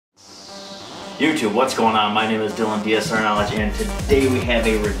YouTube, what's going on? My name is Dylan DSR Knowledge, and today we have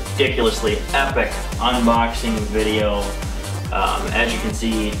a ridiculously epic unboxing video. As you can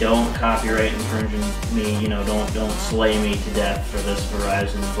see, don't copyright infringe me, you know, don't slay me to death for this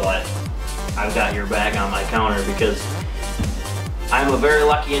Verizon, but I've got your back on my counter because I'm a very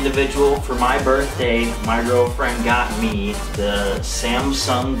lucky individual. For my birthday, my girlfriend got me the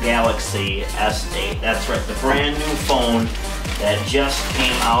Samsung Galaxy S8. That's right, the brand new phone that just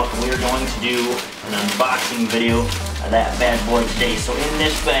came out. We're going to do an unboxing video of that bad boy today. So in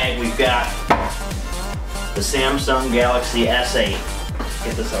this bag, we've got the Samsung Galaxy S8. Let's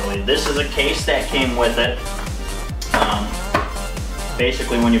get this out of the way. This is a case that came with it.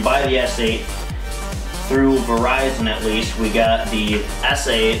 Basically, when you buy the S8, through Verizon at least, we got the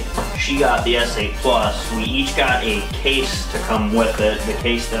S8, she got the S8 Plus. We each got a case to come with it. The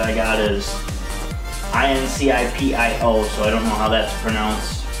case that I got is INCIPIO, so I don't know how that's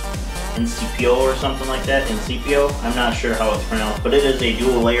pronounced. NCPO or something like that, NCPO? I'm not sure how it's pronounced, but it is a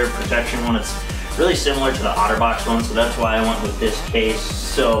dual layer protection one. It's really similar to the OtterBox one, so that's why I went with this case.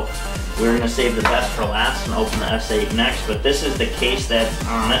 So we're gonna save the best for last and open the S8 next, but this is the case that's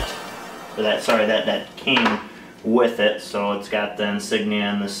on it. Or that, sorry, that came with it, so it's got the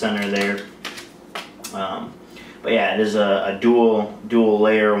insignia in the center there. But yeah, it is a dual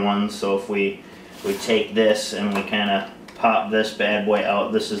layer one, so if we take this and we kind of pop this bad boy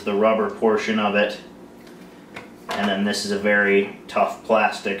out, this is the rubber portion of it, and then this is a very tough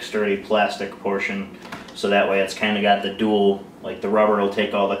plastic, sturdy plastic portion, so that way it's kind of got the dual, like the rubber will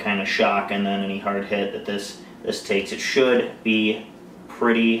take all the kind of shock and then any hard hit that this takes. It should be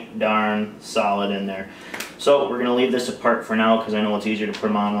pretty darn solid in there. So we're going to leave this apart for now because I know it's easier to put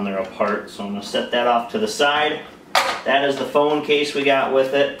them on when they're apart, so I'm going to set that off to the side. That is the phone case we got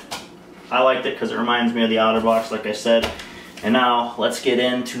with it. I liked it because it reminds me of the OtterBox, like I said. And now let's get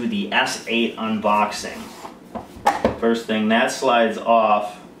into the S8 unboxing. First thing, that slides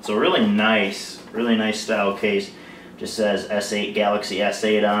off. It's a really nice style case. Just says S8 Galaxy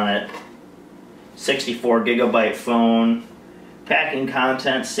S8 on it. 64 gigabyte phone. Packing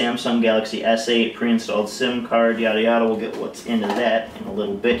content, Samsung Galaxy S8, pre-installed SIM card, yada yada. We'll get what's into that in a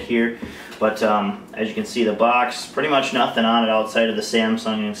little bit here. But as you can see, the box, pretty much nothing on it outside of the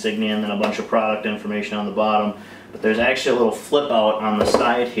Samsung insignia and then a bunch of product information on the bottom. But there's actually a little flip out on the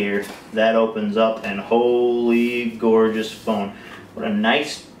side here that opens up, and holy gorgeous phone. What a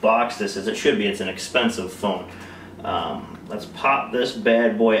nice box this is. It should be. It's an expensive phone. Let's pop this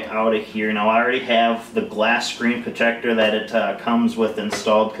bad boy out of here. Now I already have the glass screen protector that it comes with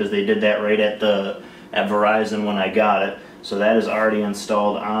installed because they did that right at Verizon when I got it. So that is already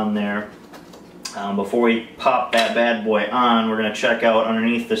installed on there. Before we pop that bad boy on, we're going to check out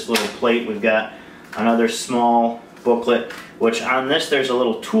underneath this little plate. We've got another small booklet, which on this there's a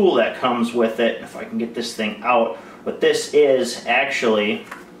little tool that comes with it. If I can get this thing out. But this is actually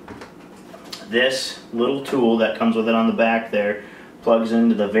this little tool that comes with it on the back there, plugs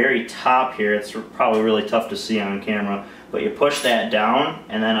into the very top here. It's probably really tough to see on camera, but you push that down,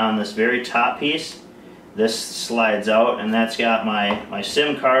 and then on this very top piece, this slides out, and that's got my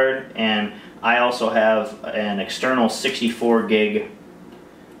SIM card, and I also have an external 64 gig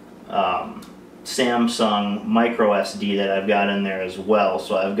Samsung micro SD that I've got in there as well.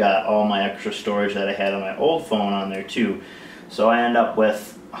 So I've got all my extra storage that I had on my old phone on there too. So I end up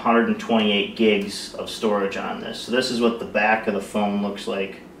with 128 gigs of storage on this. So this is what the back of the phone looks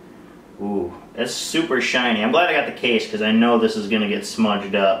like. Ooh, it's super shiny. I'm glad I got the case because I know this is going to get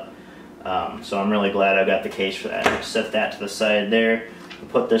smudged up. So I'm really glad I got the case for that. I'll set that to the side there. I'll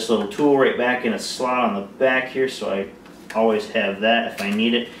put this little tool right back in its slot on the back here, so I always have that if I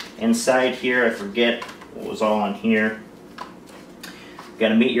need it. Inside here, I forget what was all in here. Got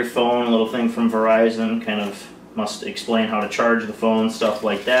to meet your phone, a little thing from Verizon, kind of must explain how to charge the phone, stuff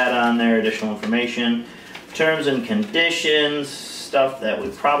like that on there, additional information, terms and conditions, stuff that we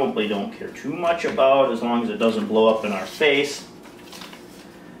probably don't care too much about as long as it doesn't blow up in our face.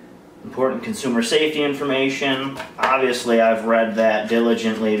 Important consumer safety information. Obviously I've read that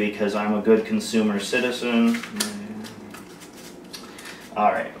diligently because I'm a good consumer citizen.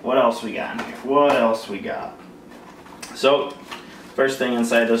 Alright, what else we got in here? What else we got? So, first thing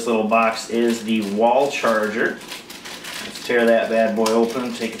inside this little box is the wall charger. Let's tear that bad boy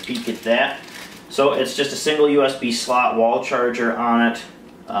open, take a peek at that. So it's just a single USB slot wall charger on it,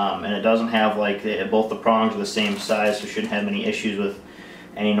 and it doesn't have like both the prongs are the same size, so shouldn't have any issues with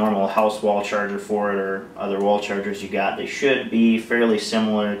any normal house wall charger for it or other wall chargers you got. They should be fairly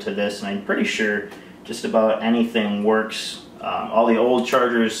similar to this, and I'm pretty sure just about anything works. All the old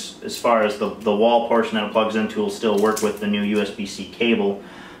chargers, as far as the wall portion that it plugs into, will still work with the new USB-C cable.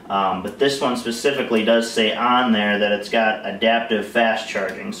 But this one specifically does say on there that it's got adaptive fast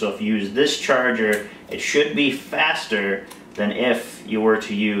charging. So if you use this charger, it should be faster than if you were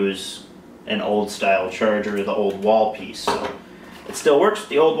to use an old style charger, the old wall piece. So it still works with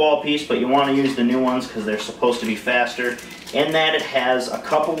the old wall piece, but you want to use the new ones because they're supposed to be faster. In that it has a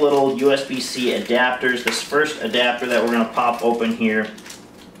couple little USB-C adapters. This first adapter that we're going to pop open here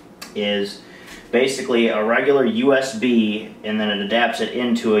is basically a regular USB, and then it adapts it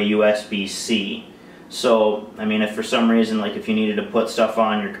into a USB-C. So, I mean, if for some reason, like if you needed to put stuff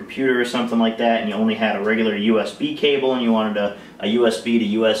on your computer or something like that, and you only had a regular USB cable and you wanted a USB to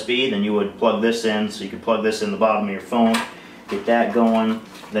USB, then you would plug this in. So you could plug this in the bottom of your phone, get that going.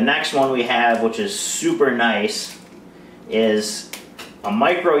 The next one we have, which is super nice, is a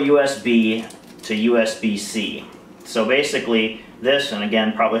micro USB to USB-C. So basically this, and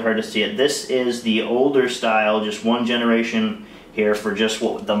again probably hard to see it, this is the older style, just one generation here for just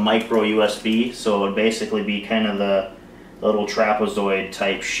the micro USB. So it would basically be kind of the little trapezoid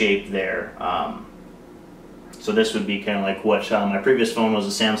type shape there. So this would be kind of like what my previous phone was,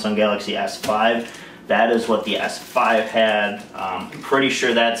 a Samsung Galaxy S5. That is what the S5 had. I'm pretty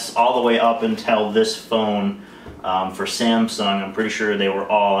sure that's all the way up until this phone. For Samsung, I'm pretty sure they were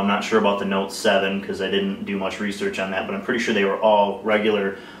all, I'm not sure about the Note 7 because I didn't do much research on that, but I'm pretty sure they were all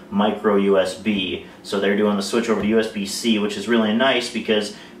regular micro USB. So they're doing the switch over to USB-C, which is really nice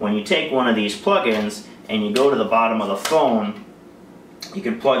because when you take one of these plugins and you go to the bottom of the phone, you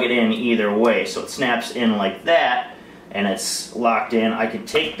can plug it in either way. So it snaps in like that and it's locked in. I can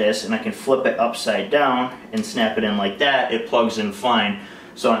take this and I can flip it upside down and snap it in like that. It plugs in fine.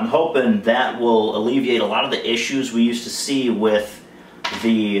 So I'm hoping that will alleviate a lot of the issues we used to see with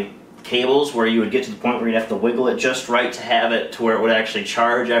the cables, where you would get to the point where you'd have to wiggle it just right to have it to where it would actually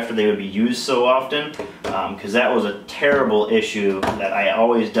charge after they would be used so often, because that was a terrible issue that I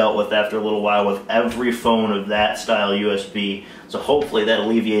always dealt with after a little while with every phone of that style USB. So hopefully that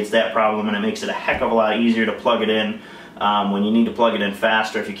alleviates that problem and it makes it a heck of a lot easier to plug it in. When you need to plug it in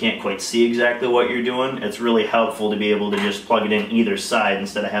faster, if you can't quite see exactly what you're doing, it's really helpful to be able to just plug it in either side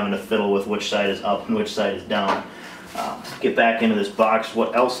instead of having to fiddle with which side is up and which side is down. Get back into this box.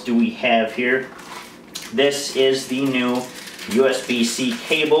 What else do we have here? This is the new USB-C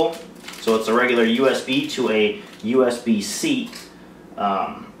cable. So it's a regular USB to a USB-C.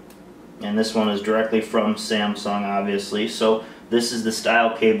 And this one is directly from Samsung, obviously. So this is the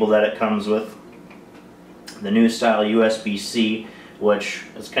style cable that it comes with. The new style USB-C, which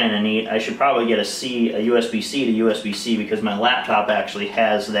is kind of neat. I should probably get a USB-C to USB-C because my laptop actually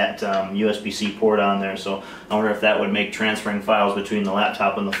has that USB-C port on there, so I wonder if that would make transferring files between the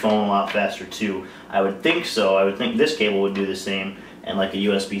laptop and the phone a lot faster too. I would think so. I would think this cable would do the same, and like a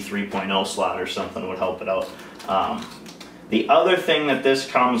USB 3.0 slot or something would help it out. The other thing that this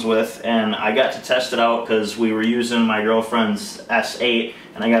comes with, and I got to test it out because we were using my girlfriend's S8,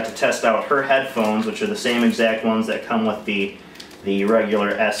 and I got to test out her headphones, which are the same exact ones that come with the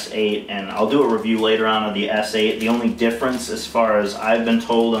regular S8, and I'll do a review later on of the S8. The only difference, as far as I've been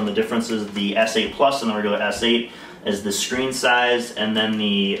told on the differences of the S8 Plus and the regular S8, is the screen size, and then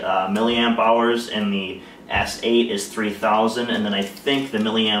the milliamp hours in the S8 is 3,000, and then I think the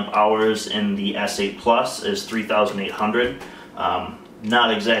milliamp hours in the S8 Plus is 3,800.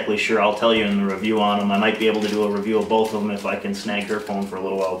 Not exactly sure. I'll tell you in the review on them. I might be able to do a review of both of them if I can snag her phone for a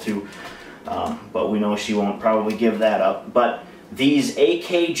little while too. But we know she won't probably give that up. But these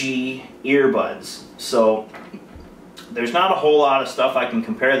AKG earbuds. So there's not a whole lot of stuff I can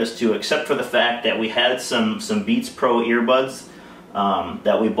compare this to except for the fact that we had some Beats Pro earbuds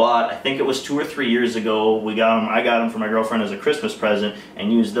that we bought. I think it was 2 or 3 years ago. We got them. I got them for my girlfriend as a Christmas present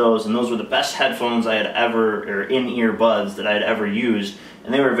and used those, and those were the best headphones I had ever, or in-ear buds that I had ever used,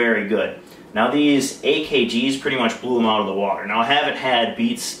 and they were very good. Now these AKGs pretty much blew them out of the water. Now I haven't had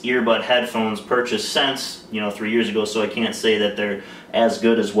Beats earbud headphones purchased since, 3 years ago, so I can't say that they're as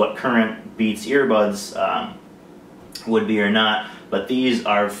good as what current Beats earbuds would be or not, but these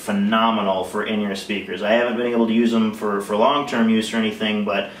are phenomenal for in-ear speakers. I haven't been able to use them for long-term use or anything,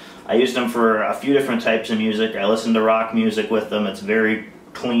 but I used them for a few different types of music. I listen to rock music with them. It's very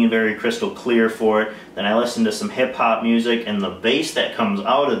clean, very crystal clear for it. Then I listen to some hip-hop music, and the bass that comes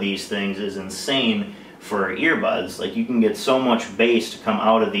out of these things is insane for earbuds. Like, you can get so much bass to come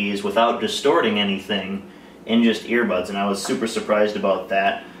out of these without distorting anything in just earbuds, and I was super surprised about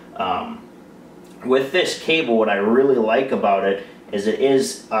that. With this cable, what I really like about it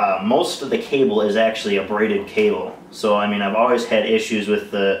is most of the cable is actually a braided cable. So I mean, I've always had issues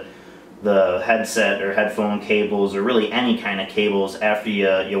with the headset or headphone cables, or really any kind of cables, after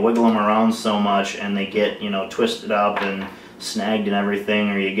you wiggle them around so much and they get twisted up and snagged and everything,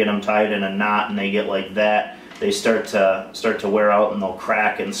 or you get them tied in a knot and they get like that, they start to wear out and they'll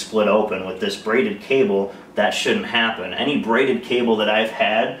crack and split open. With this braided cable, that shouldn't happen. Any braided cable that I've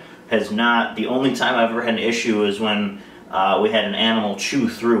had has not. The only time I've ever had an issue is when we had an animal chew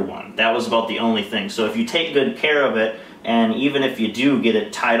through one. That was about the only thing. So if you take good care of it, and even if you do get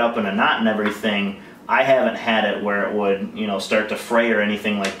it tied up in a knot and everything, I haven't had it where it would, you know, start to fray or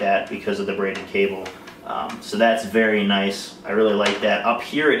anything like that because of the braided cable. So that's very nice. I really like that. Up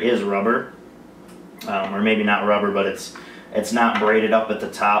here it is rubber, or maybe not rubber, but it's not braided up at the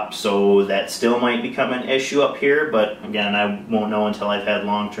top, so that still might become an issue up here, but again, I won't know until I've had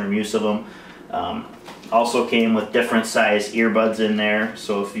long-term use of them. Also came with different size earbuds in there,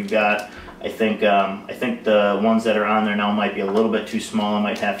 so if you've got, I think the ones that are on there now might be a little bit too small. I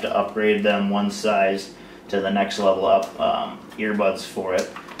might have to upgrade them one size to the next level up earbuds for it.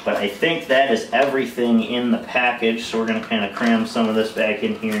 But I think that is everything in the package, so we're going to kind of cram some of this back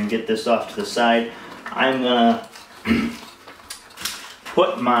in here and get this off to the side. I'm going to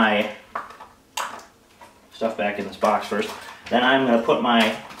put my stuff back in this box first. Then I'm going to put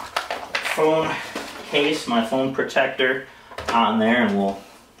my phone case, my phone protector on there, and we'll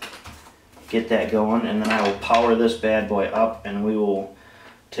get that going. And then I will power this bad boy up and we will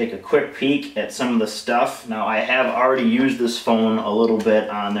take a quick peek at some of the stuff. Now I have already used this phone a little bit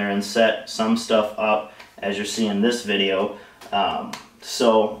on there and set some stuff up as you're seeing this video.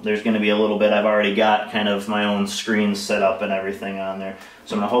 So there's going to be a little bit, I've already got kind of my own screen set up and everything on there.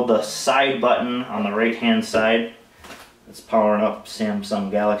 So I'm going to hold the side button on the right hand side. It's powering up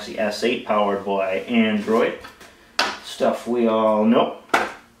Samsung Galaxy S8 powered by Android. Stuff we all know.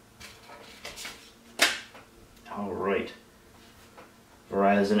 Alright.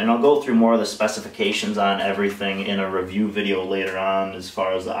 Verizon, and I'll go through more of the specifications on everything in a review video later on as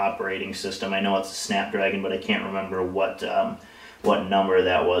far as the operating system. I know it's a Snapdragon, but I can't remember what number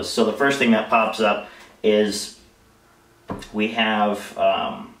that was. So the first thing that pops up is we have,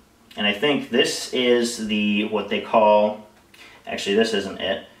 and I think this is the, what they call, actually this isn't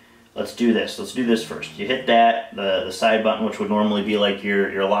it. Let's do this. Let's do this first. You hit that, the side button, which would normally be like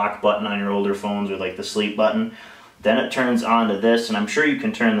your lock button on your older phones, or like the sleep button. Then it turns on to this, and I'm sure you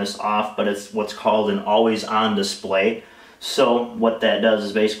can turn this off, but it's what's called an always on display. So what that does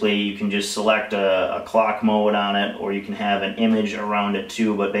is basically you can just select a clock mode on it, or you can have an image around it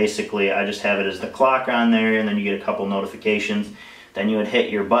too, but basically I just have it as the clock on there, and then you get a couple notifications. Then you would hit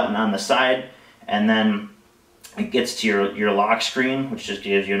your button on the side, and then it gets to your lock screen, which just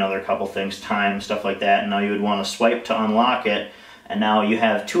gives you another couple things, time, stuff like that, and now you would want to swipe to unlock it. And now you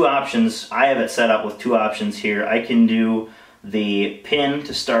have two options. I have it set up with two options here. I can do the pin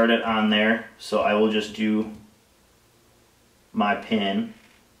to start it on there. So I will just do my pin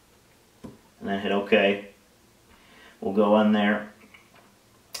and then hit OK. We'll go in there.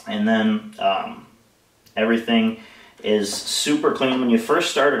 And then everything is super clean. When you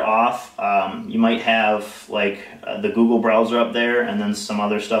first start it off, you might have like the Google browser up there and then some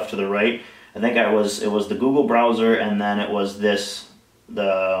other stuff to the right. I think it was the Google browser, and then it was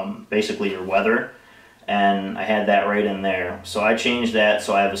basically your weather, and I had that right in there. So I changed that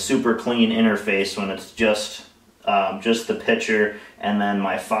so I have a super clean interface when it's just the picture and then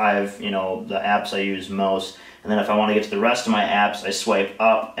my 5, the apps I use most. And then if I want to get to the rest of my apps, I swipe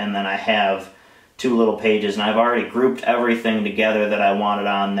up, and then I have 2 little pages, and I've already grouped everything together that I wanted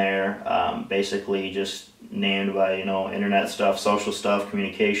on there, basically just named by, internet stuff, social stuff,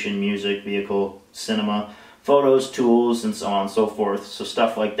 communication, music, vehicle, cinema, photos, tools, and so on and so forth. So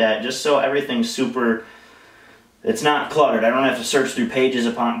stuff like that, just so everything's super, it's not cluttered. I don't have to search through pages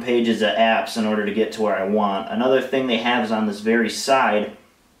upon pages of apps in order to get to where I want. Another thing they have is on this very side,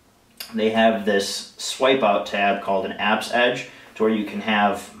 they have this swipe out tab called an Apps Edge, to where you can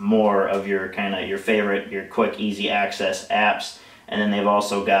have more of your your favorite, your quick, easy access apps. And then they've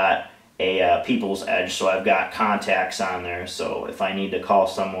also got a People's Edge, so I've got contacts on there. So if I need to call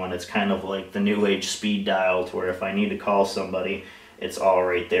someone, it's kind of like the new age speed dial, to where if I need to call somebody, it's all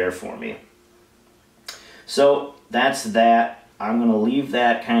right there for me. So that's that. I'm going to leave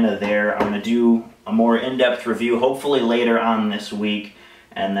that kind of there. I'm going to do a more in-depth review, hopefully later on this week,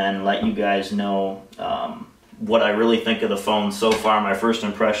 and then let you guys know what I really think of the phone so far. My first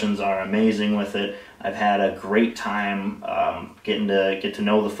impressions are amazing with it. I've had a great time getting to get to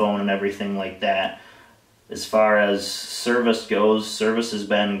know the phone and everything like that. As far as service goes, service has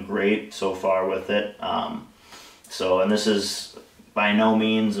been great so far with it. And this is by no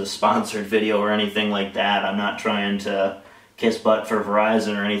means a sponsored video or anything like that. I'm not trying to kiss butt for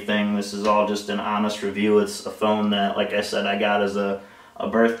Verizon or anything. This is all just an honest review. It's a phone that, like I said, I got as a a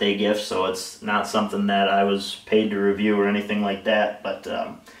birthday gift, so it's not something that I was paid to review or anything like that, but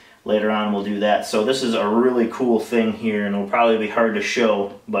later on we'll do that. So this is a really cool thing here, and it'll probably be hard to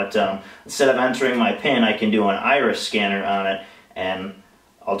show, but instead of entering my PIN, I can do an iris scanner on it, and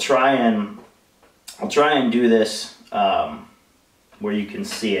I'll try and do this where you can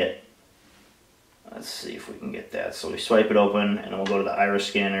see it. Let's see if we can get that. So we swipe it open, and we'll go to the iris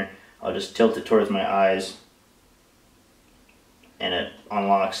scanner. I'll just tilt it towards my eyes, and it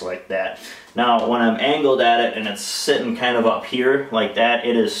unlocks like that. Now, when I'm angled at it and it's sitting kind of up here like that,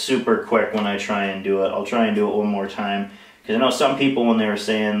 it is super quick when I try and do it. I'll try and do it one more time, because I know some people, when they were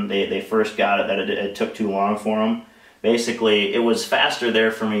saying they first got it, that it took too long for them. Basically, it was faster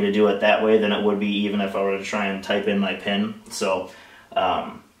there for me to do it that way than it would be even if I were to try and type in my PIN. So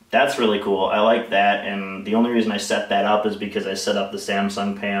that's really cool. I like that, and the only reason I set that up is because I set up the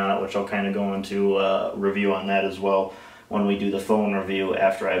Samsung Pay on it, which I'll kind of go into a review on that as well when we do the phone review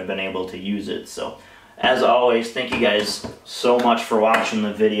after I've been able to use it. So, as always, thank you guys so much for watching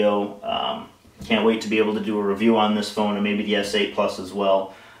the video. Can't wait to be able to do a review on this phone and maybe the S8 Plus as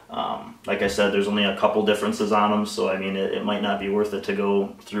well. Like I said, there's only a couple differences on them, so I mean, it might not be worth it to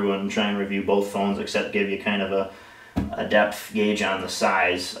go through and try and review both phones, except give you kind of a depth gauge on the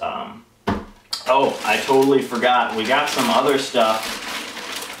size. Oh, I totally forgot. We got some other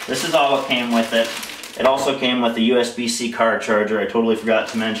stuff. This is all that came with it. It also came with a USB-C car charger. I totally forgot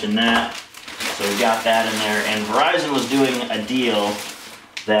to mention that. So we got that in there. And Verizon was doing a deal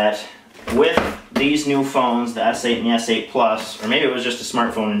that with these new phones, the S8 and the S8 Plus, or maybe it was just a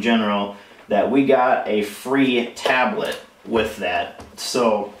smartphone in general, that we got a free tablet with that.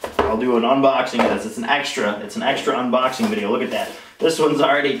 So I'll do an unboxing of this. It's an extra unboxing video. Look at that. This one's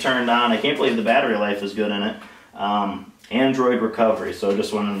already turned on. I can't believe the battery life is good in it. Android recovery, so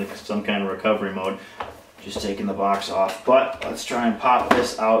just went into some kind of recovery mode. Just taking the box off, but let's try and pop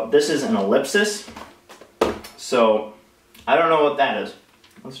this out. This is an ellipsis, so I don't know what that is.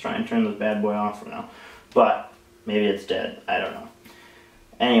 Let's try and turn this bad boy off for now, but maybe it's dead. I don't know.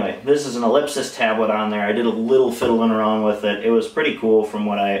 Anyway, this is an ellipsis tablet on there. I did a little fiddling around with it. It was pretty cool from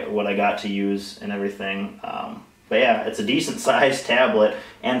what I got to use and everything. But yeah, it's a decent sized tablet,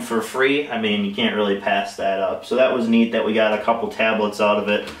 and for free, I mean, you can't really pass that up. So that was neat that we got a couple tablets out of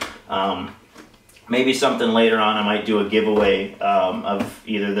it. Maybe something later on I might do a giveaway of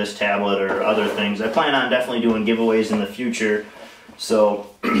either this tablet or other things. I plan on definitely doing giveaways in the future. So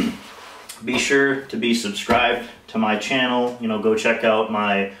be sure to be subscribed to my channel. You know, go check out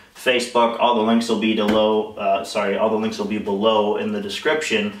my Facebook. All the links will be below. All the links will be below in the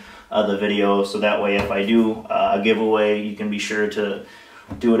description of the video. So that way, if I do a giveaway, you can be sure to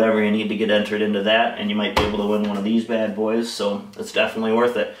do whatever you need to get entered into that, and you might be able to win one of these bad boys. So it's definitely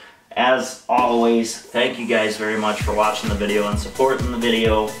worth it. As always, thank you guys very much for watching the video and supporting the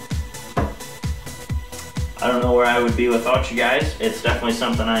video. I don't know where I would be without you guys. It's definitely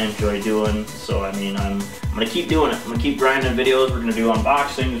something I enjoy doing. So I mean, I'm gonna keep doing it. I'm gonna keep grinding videos. We're gonna do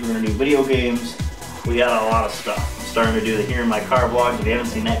unboxings. We're gonna do video games. We got a lot of stuff. I'm starting to do the Here in My Car vlogs. If you haven't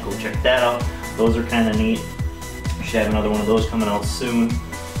seen that, go check that out. Those are kind of neat. Should have another one of those coming out soon.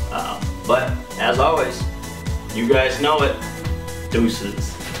 But as always, you guys know it.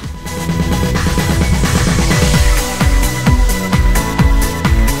 Deuces.